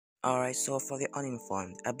Alright, so for the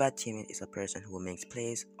uninformed, a bad teammate is a person who makes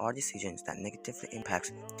plays or decisions that negatively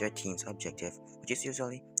impacts their team's objective, which is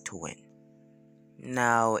usually to win.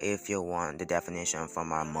 Now, if you want the definition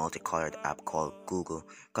from our multicolored app called Google,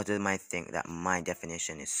 because you might think that my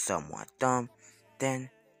definition is somewhat dumb,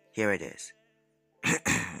 then here it is.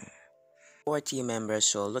 Our team members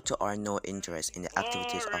show little or no interest in the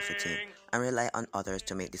activities of the team and rely on others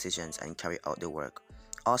to make decisions and carry out the work.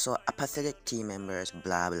 Also, apathetic team members,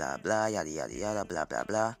 blah blah blah, yada yada yada, blah blah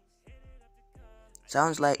blah.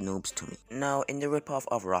 Sounds like noobs to me. Now, in the ripoff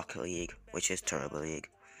of Rocket League, which is Turbo League,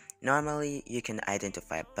 normally you can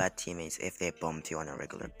identify bad teammates if they bump you on a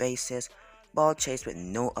regular basis, ball chase with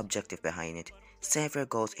no objective behind it, save your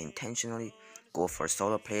goals intentionally, go for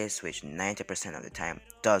solo plays which 90% of the time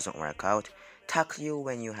doesn't work out, tackle you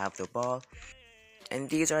when you have the ball, and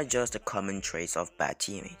these are just the common traits of bad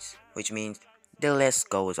teammates, which means the list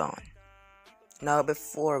goes on. Now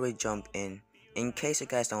before we jump in case you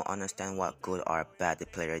guys don't understand what good or bad the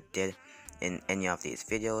player did in any of these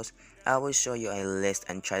videos, I will show you a list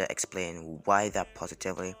and try to explain why that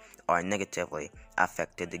positively or negatively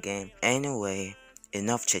affected the game. Anyway,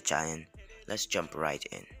 enough chit-chatting, let's jump right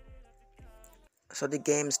in. So the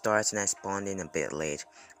game starts and I spawned in a bit late,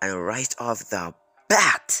 and right off the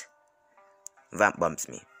bat, Vamp bumps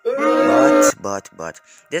me. But,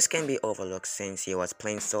 this can be overlooked since he was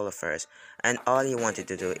playing solo first, and all he wanted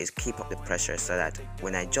to do is keep up the pressure so that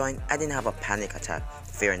when I joined, I didn't have a panic attack,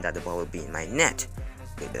 fearing that the ball would be in my net.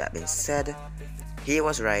 With that being said, he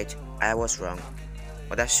was right, I was wrong.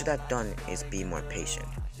 What I should have done is be more patient.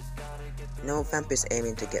 Now Vamp is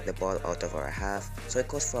aiming to get the ball out of our half, so it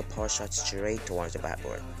goes for a power shot straight towards the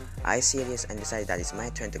backboard. I see this and decide that it's my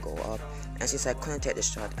turn to go up, and since I couldn't take the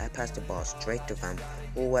shot, I passed the ball straight to Vamp,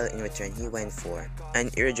 who well in return he went for an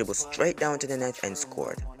air dribble straight down to the net and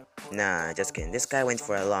scored. Nah, just kidding, this guy went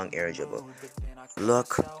for a long air dribble.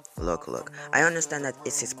 Look. I understand that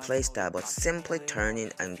it's his playstyle, but simply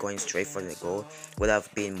turning and going straight for the goal would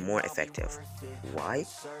have been more effective. Why?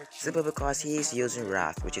 Simply because he is using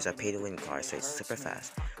Wrath, which is a pay-to-win card, so it's super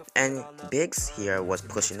fast. And Biggs here was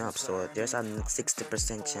pushing up, so there's a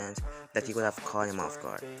 60% chance that he could have caught him off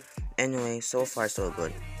guard. Anyway, so far so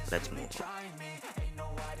good. Let's move on.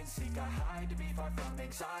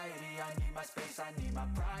 I need my space, I need my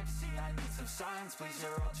privacy, I need some silence, please.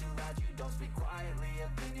 You're all too loud, you don't speak quietly.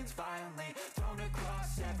 Opinions violently thrown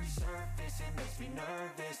across every surface, it makes me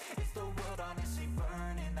nervous. It's the world honestly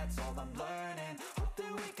burning, that's all I'm learning. Hope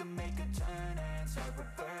that we can make a turn and start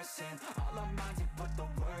reversing all our minds and put the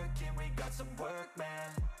work in. We got some work,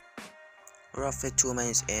 man. Roughly 2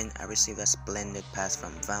 minutes in, I received a splendid pass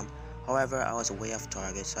from Vamp. However, I was way off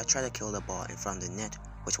target, so I tried to kill the ball in front of the net,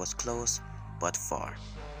 which was close but far.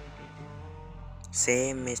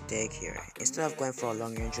 Same mistake here. Instead of going for a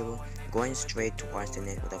long range dribble, going straight towards the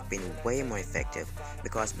net would have been way more effective,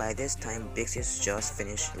 because by this time Biggs is just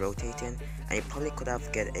finished rotating and he probably could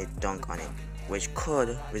have get a dunk on him, which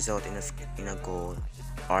could result in a goal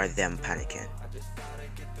or them panicking.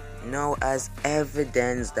 Now, as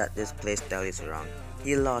evidence that this playstyle is wrong,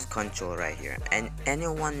 he lost control right here, and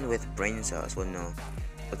anyone with brain cells would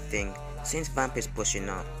think, since Vamp is pushing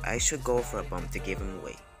up, I should go for a bump to give him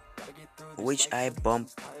away. Which I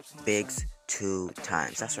bumped Biggs 2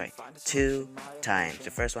 times. That's right, 2 times.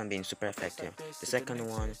 The first one being super effective. The second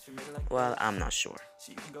one, well, I'm not sure.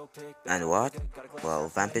 And what? Well,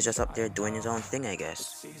 Vamp is just up there doing his own thing, I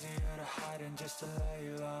guess.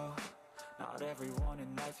 Not everyone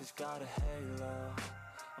in life has got a halo.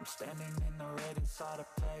 I'm standing in the red inside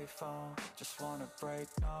a payphone. Just wanna break,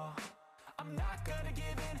 no. I'm not gonna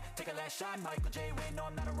give in. Take a last shot, Michael J. Win. No,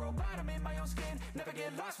 I'm not a robot, I'm in my own skin. Never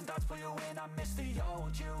get lost when thoughts pull you in. I miss the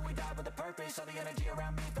old you. We died with a purpose. All the energy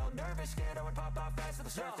around me felt nervous. Scared I would pop out fast to the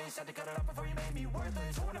surface. Had to cut it up before you made me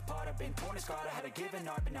worthless. Torn apart, I've been torn and scarred. I had to give an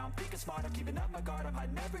art, but now I'm thinking smart. I'm keeping up my guard. I'm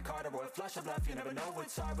hiding every card. A royal flush of left. You never know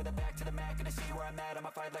what's hard. With a back to the mat, gonna see where I'm at. I'ma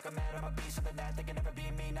fight like I'm mad. I'ma be something that they can never be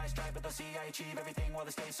me. Nice try, but they'll see I achieve everything while they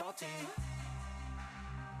stay salty.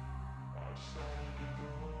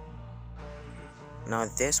 Now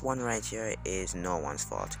this one right here is no one's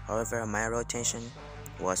fault. However, my rotation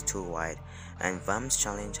was too wide and Vamp's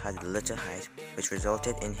challenge had little height, which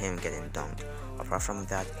resulted in him getting dunked. Apart from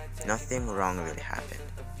that, nothing wrong really happened.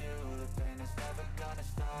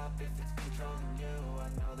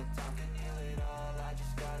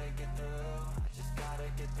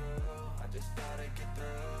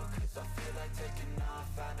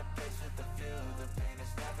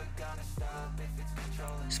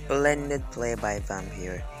 Splendid play by Vamp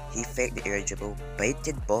here. He faked the air dribble,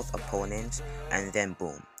 baited both opponents, and then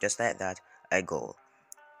boom, just like that, a goal.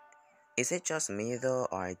 Is it just me though,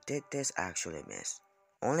 or did this actually miss?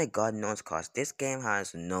 Only God knows, cause this game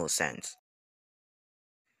has no sense.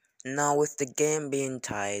 Now with the game being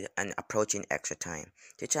tied and approaching extra time,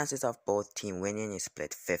 the chances of both team winning is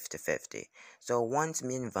split 50-50. So once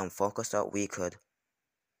me and Van focused out, we could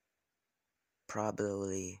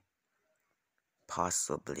probably,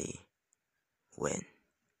 possibly win.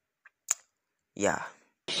 Yeah.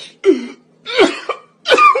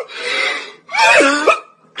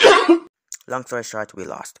 Long story short, we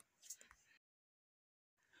lost.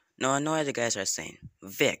 Now I know what you guys are saying.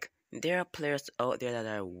 Vic, there are players out there that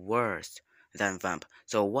are worse than Vamp.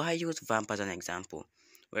 So why use Vamp as an example?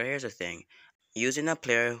 Well, here's the thing. Using a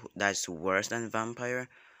player that's worse than Vampire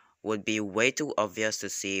would be way too obvious to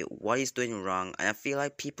see what he's doing wrong, and I feel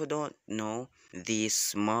like people don't know the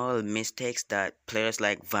small mistakes that players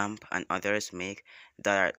like Vamp and others make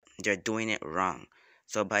that they're doing it wrong.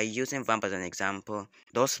 So by using Vamp as an example,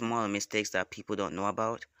 those small mistakes that people don't know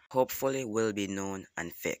about hopefully will be known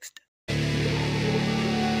and fixed.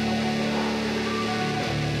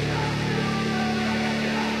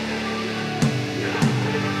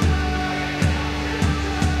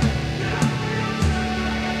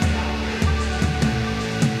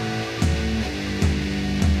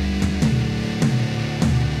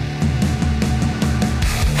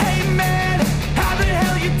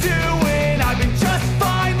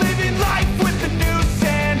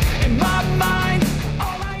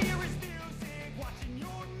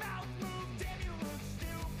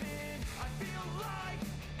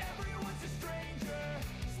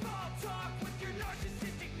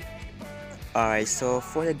 Alright, so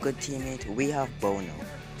for the good teammate, we have Bono.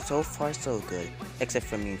 So far so good, except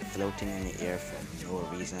for me floating in the air for no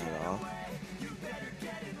reason at all.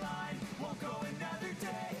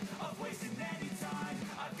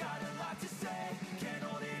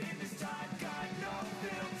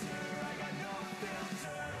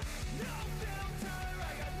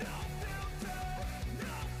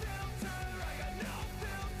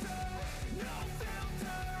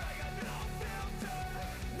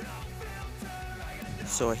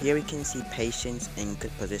 So here we can see patience and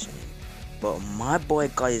good positioning. But my boy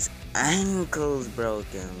got his ankles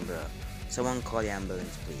broken, bro. Someone call the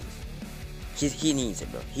ambulance, please. He needs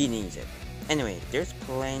it, bro. He needs it. Anyway, there's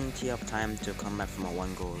plenty of time to come back from a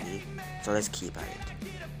 1-goal lead, so let's keep at it.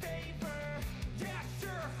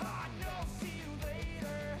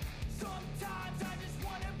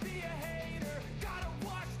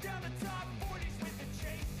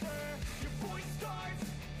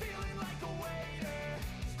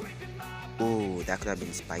 Ooh, that could have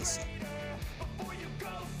been spicy.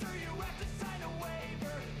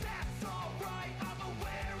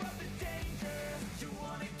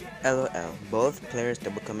 LOL, both players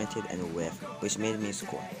double committed and whiff, which made me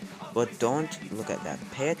score. But don't look at that.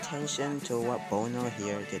 Pay attention to what Bono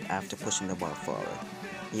here did after pushing the ball forward.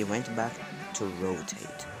 He went back to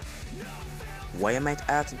rotate. Why you might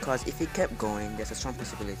ask? Because if he kept going, there's a strong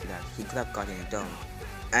possibility that he could have gotten down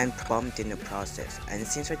and bumped in the process. And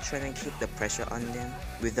since we're trying to keep the pressure on them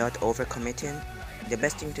without overcommitting, the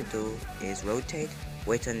best thing to do is rotate,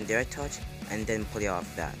 wait on their touch, and then play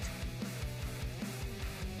off that.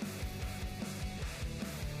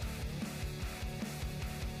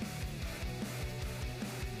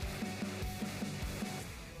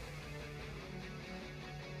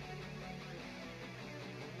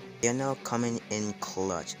 They're now coming in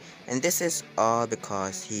clutch, and this is all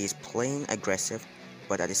because he is playing aggressive,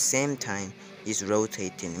 but at the same time he's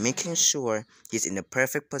rotating, making sure he's in the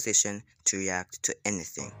perfect position to react to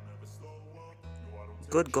anything.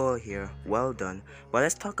 Good goal here, well done. But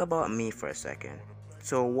let's talk about me for a second.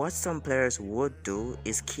 So what some players would do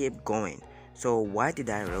is keep going. So why did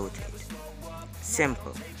I rotate?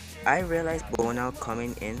 Simple. I realized Bono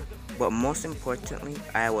coming in, but most importantly,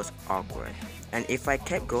 I was awkward. And if I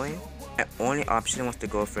kept going, my only option was to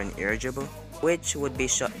go for an air dribble, which would be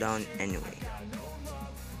shut down anyway.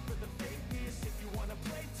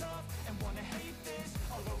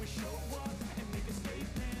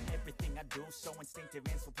 So instinctive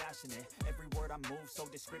and so passionate. Every word I move so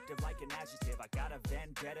descriptive like an adjective. I got a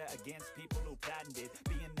vendetta against people who patented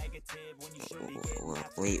being negative when you should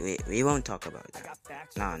be. We won't talk about that.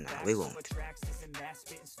 No, we won't.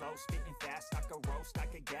 Spitting slow, spitting fast. I could roast, I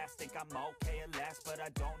could gas. Think I'm okay at last, but I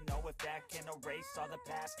don't know if that can erase all the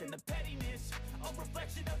past and the pettiness. A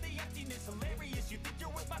reflection of the emptiness. Hilarious. You think you're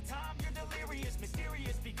worth my time, you're delirious.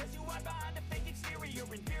 Mysterious because you hide behind a fake exterior.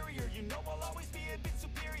 Inferior, you know I'll always be a bit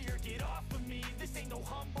superior. Get off of me, this ain't no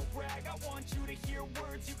humble brag. I want you to hear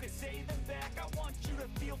words, you can say them back. I want you to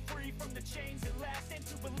feel free from the chains that last, and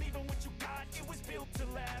to believe in what you got, it was built to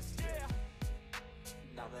last, yeah.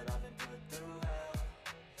 Now that I've been put through hell,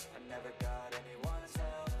 I never got anyone's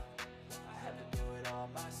help. I had to do it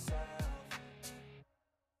all myself.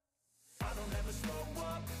 I don't ever slow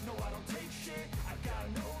up, no I don't take shit. I got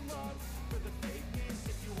no love for the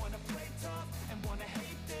fakeness. If you wanna play tough and wanna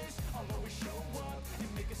hate this, I'll always show up and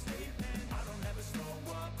make a statement. I don't ever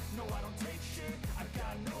slow up, no I don't take shit. I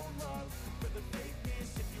got no love for the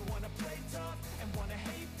fakeness. If you wanna play tough and wanna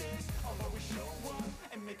hate this, I'll always show up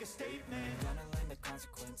and make a statement. Gonna learn the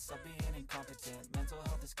consequence of being incompetent. Mental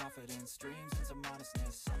health is confidence, dreams and some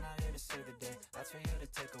honestness. I'm not here to save the day, that's for you to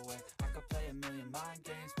take away. I could play a million mind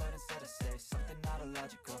games, but instead I say something not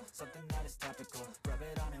illogical, something that is topical. Rub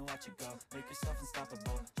it on and watch it go, make yourself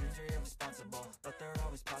unstoppable. Dreams are irresponsible, but they're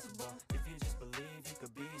always possible. If you just believe, you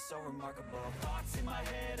could be so remarkable. Thoughts in my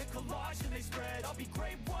head, a collage and they spread. I'll be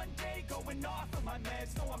great one day, going off of my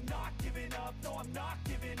meds. No, I'm not giving up, no, I'm not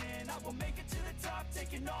giving in. I will make it to the top,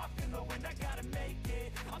 taking off in the wind. I gotta make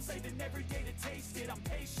it, I'm saving every day to taste it. I'm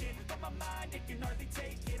patient, but my mind, it can hardly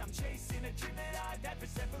take it. I'm chasing a dream that I've had for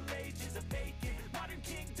several ages. A vacant, modern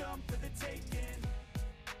kingdom for the taking.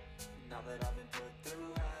 Now that I've been put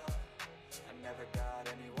through hell, I never got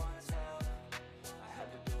anyone's help. I had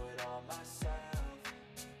to do it all myself.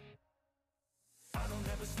 I don't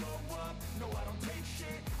ever slow up, no I don't take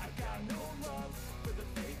shit. I got no love for the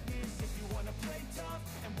fakeness. If you wanna play tough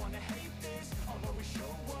and wanna hate this, I'll always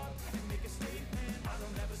show up and make a statement. I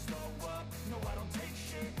don't ever slow up, no I don't take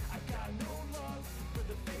shit. I got no love for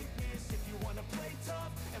the fakeness. If you wanna play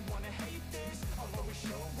tough and wanna hate this, I'll always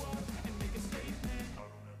show up and make a statement. I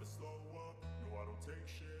don't ever slow up, no I don't take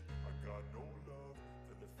shit. I got no love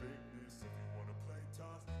for the fakeness. If you wanna play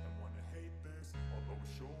tough and wanna hate this, I'll always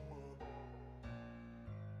show up.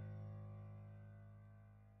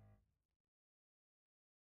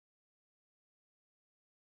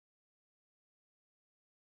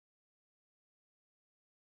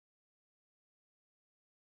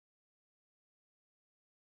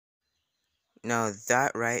 Now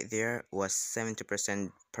that right there was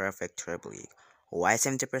 70% perfect Turbo League. Why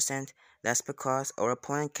 70%? That's because our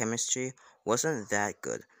opponent chemistry wasn't that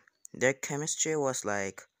good. Their chemistry was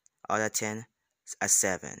like out of 10, a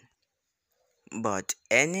 7. But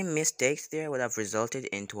any mistakes there would have resulted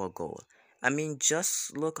into a goal. I mean,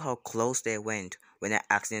 just look how close they went when I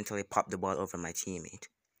accidentally popped the ball over my teammate.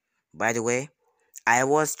 By the way, I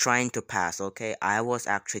was trying to pass, okay? I was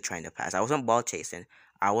actually trying to pass. I wasn't ball chasing.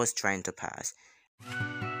 I was trying to pass.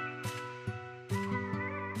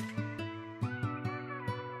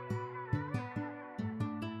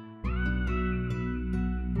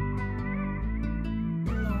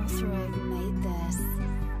 Northrop made this.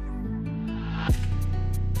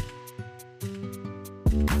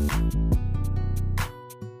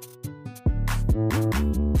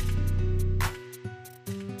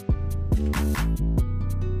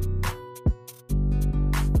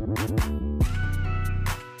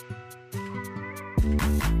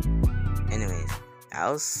 Anyways,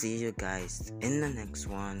 I'll see you guys in the next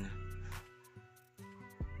one.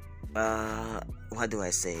 What do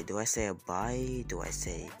I say? Do I say a bye? Do I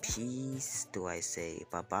say peace? Do I say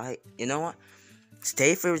bye-bye? You know what?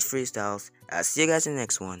 Stay free with freestyles. I'll see you guys in the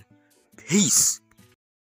next one. Peace!